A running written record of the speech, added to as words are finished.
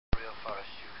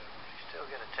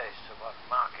get a taste of what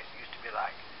market used to be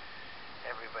like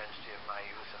every Wednesday of my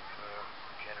youth, and for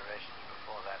generations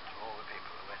before that, all the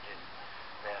people who went in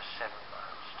there 7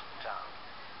 miles to the town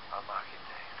on market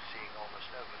day, seeing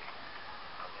almost nobody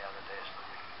on the other days of the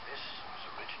week. This was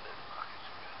originally the market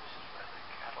square. This is where the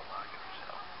cattle market was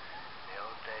held. In the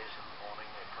old days, in the morning,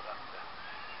 they put up the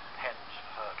pens of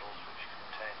hurdles which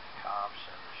contained the calves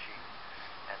and the sheep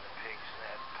and the pigs, and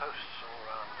they had posts all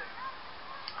around the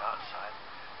outside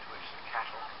to which the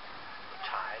cattle were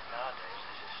tied. Nowadays,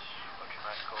 this is what you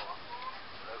might call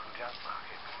the local junk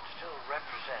market, but it still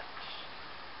represents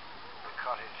the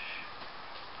cottage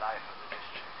life of the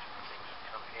district, and things that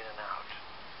come in and out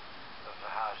of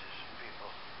the houses of people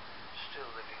still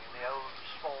living in the old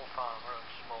small farmer and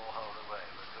smallholder way,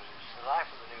 because it's the life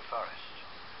of the New Forest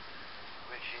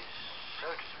which is, so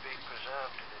to speak,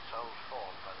 preserved in its old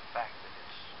form by the fact that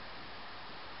it's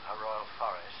a royal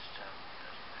forest and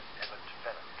never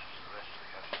developed as the rest of the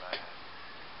countryside has,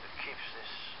 that keeps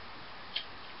this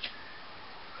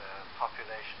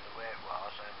population the way it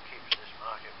was, and keeps this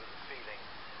market with the feeling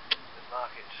that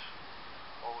markets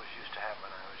always used to have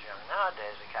when I was young.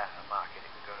 Nowadays, a market,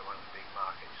 if you go to one of the big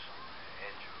markets on the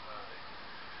edge of one of the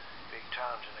big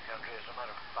towns in the country, is a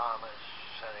matter of farmers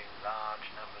selling large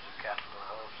numbers of cattle to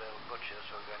wholesale butchers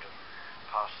who are going to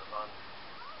pass them on,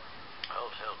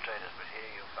 wholesale traders. But here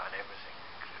you'll find everything,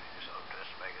 including this old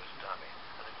dressmaker's dummy,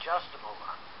 an adjustable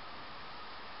one.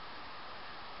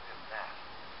 Look at that.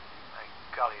 My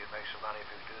golly, you'd make some money if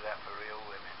you could do that for real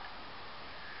women.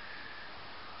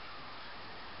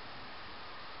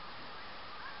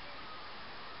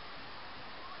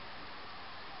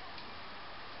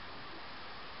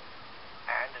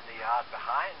 And in the yard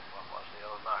behind what was the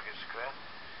old market square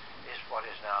is what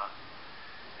is now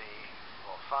the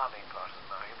more farming part of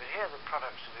the market. But here the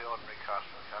products of the ordinary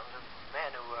craftsman come, the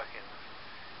men who work in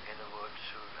the woods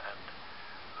and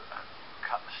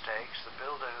cut the stakes, the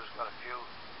builder who's got a few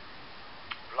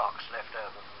blocks left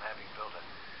over from having built a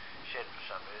shed for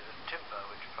somebody, the timber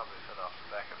which probably fell off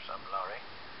the back of some lorry,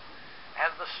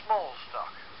 and the small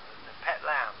stock, the pet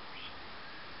lambs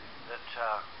that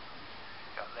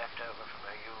got left over from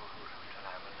a ewe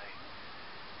time,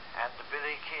 and the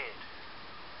billy kid,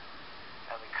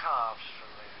 and the calves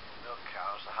from the milk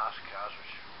cows, the house cows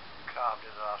which calved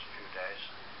in the last few days,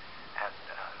 and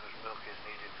whose milk is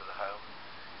needed for the home,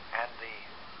 and the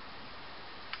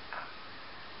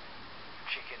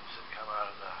chickens that come out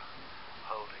of the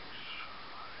holdings.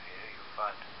 Here you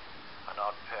find an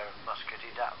odd pair of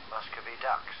muscovy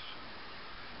ducks,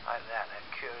 like that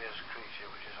curious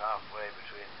creature which is halfway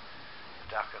between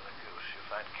the duck and the goose. You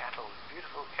find cattle with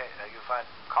beautiful you find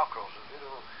cockerels with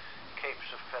beautiful capes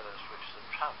of feathers which the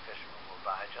trout fishermen will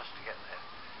buy just to get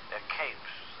their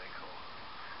capes, as they call them,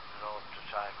 in order to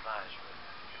tie flies with.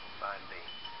 You find the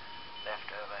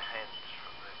leftover hens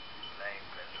from the laying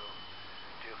pens who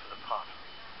due for the pot.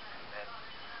 And then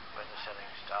when the selling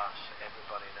starts,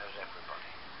 everybody knows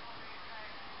everybody.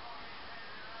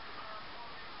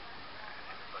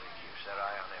 And everybody keeps their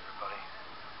eye on everybody.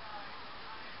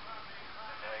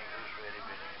 And knowing who's really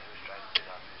bidding and who's trying to bid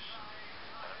up his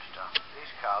own stuff.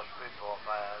 These calves will be bought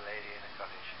by a lady in a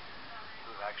cottage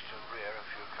who likes to rear a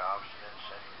few calves and then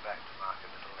send them back to market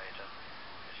a little later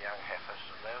as young heifers.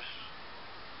 And those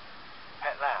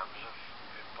pet lambs have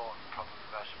been bought probably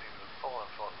by some people who've fallen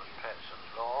for them as pets, and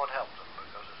Lord help them,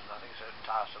 because there's nothing so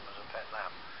tiresome as a pet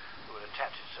lamb who would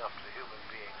attach itself to human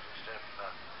beings instead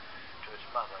of to its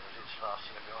mother at its loss,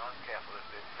 and if you're uncareful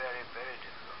it'd be very, very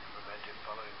difficult to prevent it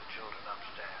following the children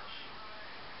upstairs.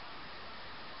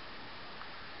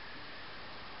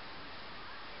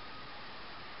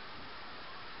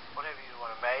 Whatever you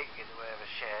want to make in the way of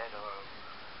a shed, or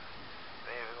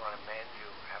whatever you want to mend, you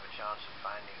have a chance of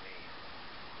finding the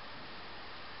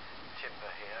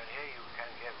timber here, and here you can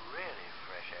get really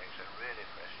fresh eggs and really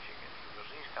fresh chickens, because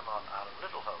these come out of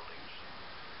little holdings,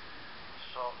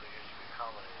 sort that used to be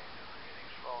common in England, beginning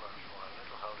smaller and smaller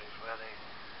little holdings where the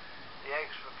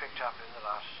eggs were picked up in the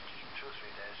last 2 or 3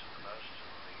 days at the most,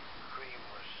 and the cream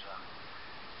was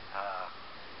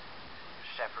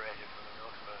separated from the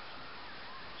milk of a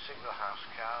single house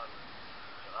cow, and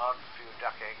an odd few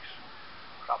duck eggs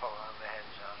crop around the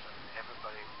hen's house, and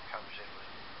everybody comes in with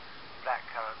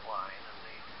blackcurrant wine and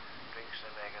the drinks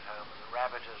they make at home, and the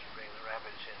rabbiters bring the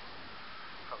rabbits in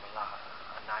from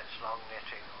a night's long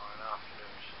netting or an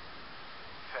afternoon's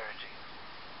ferreting.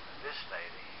 And this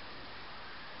lady,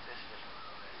 this little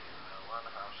lady, one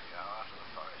house cow out of the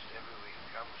forest every week,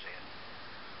 comes in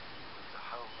with the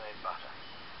homemade butter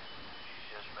she's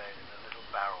just made in a little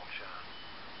barrel churn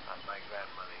like my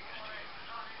grandmother used to use.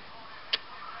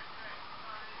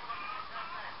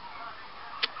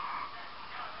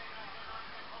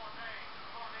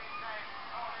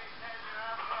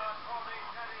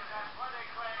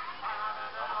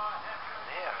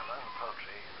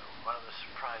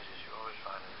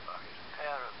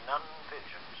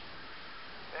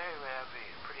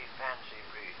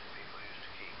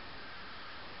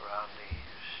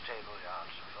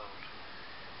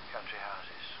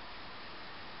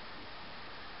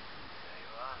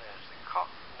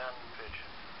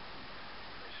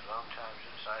 long time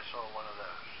since I saw one of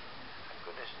those. And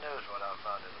goodness knows what I'll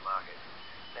find in the market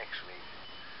next week.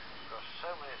 Because so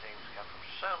many things come from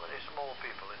so many small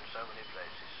people in so many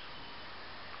places.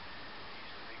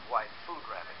 These are the big white food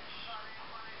rabbits.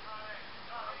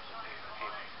 Ones that people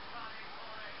keep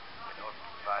in order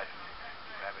to provide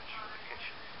rabbits for the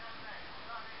kitchen.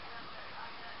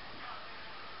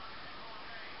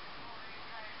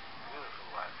 Beautiful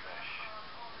white flesh.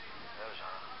 Those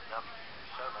are lovely.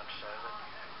 So much so that you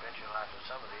can bet your life that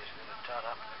some of these are going to turn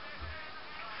up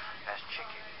as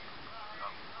chicken.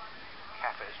 Oh,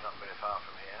 cafe's not very far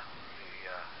from here.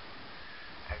 The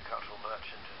agricultural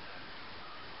merchant in the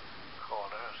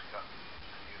corner has got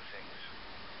a few things.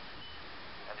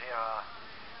 And here are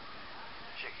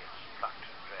the chickens plucked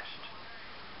and dressed,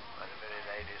 where the very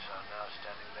ladies are now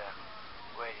standing there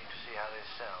waiting to see how they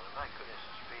sell. And my goodness,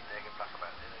 the speed they can pluck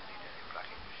about, they don't need any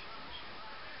plucking machines.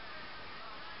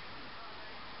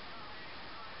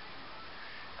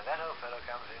 And that old fellow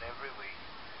comes in every week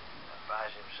and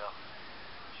buys himself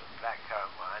some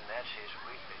blackcurrant wine. That's his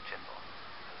weekly tipple.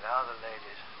 And now the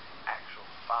lady's actual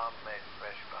farm-made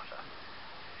fresh butter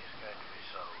is going to be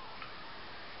sold.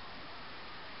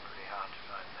 Pretty hard to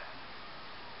find that.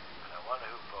 And I wonder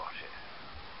who bought it.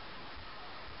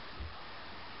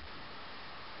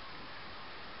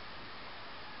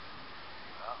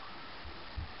 Well,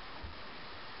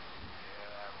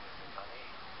 here I am with the money.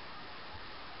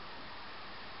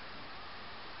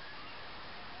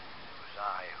 It was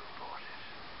I who bought it.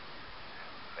 And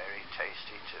very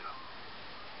tasty too.